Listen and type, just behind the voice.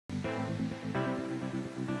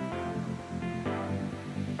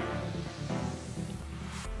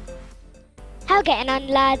How getting on,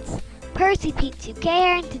 lads? Percy Pete 2K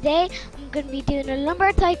here, and today I'm going to be doing a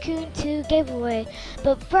Lumber Tycoon 2 giveaway.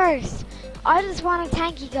 But first, I just want to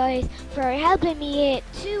thank you guys for helping me hit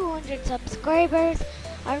 200 subscribers.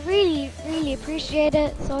 I really appreciate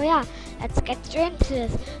it. So yeah, let's get straight into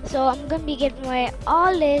this. So I'm going to be giving away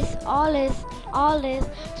all this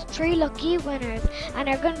to 3 lucky winners, and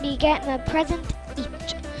they're going to be getting a present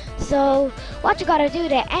each. So what you gotta do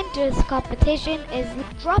to enter this competition is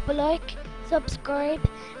drop a like, subscribe,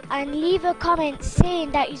 and leave a comment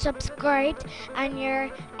saying that you subscribed and your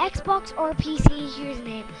Xbox or PC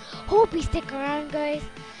username. Hope you stick around, guys.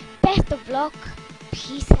 Best of luck.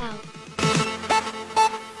 Peace out.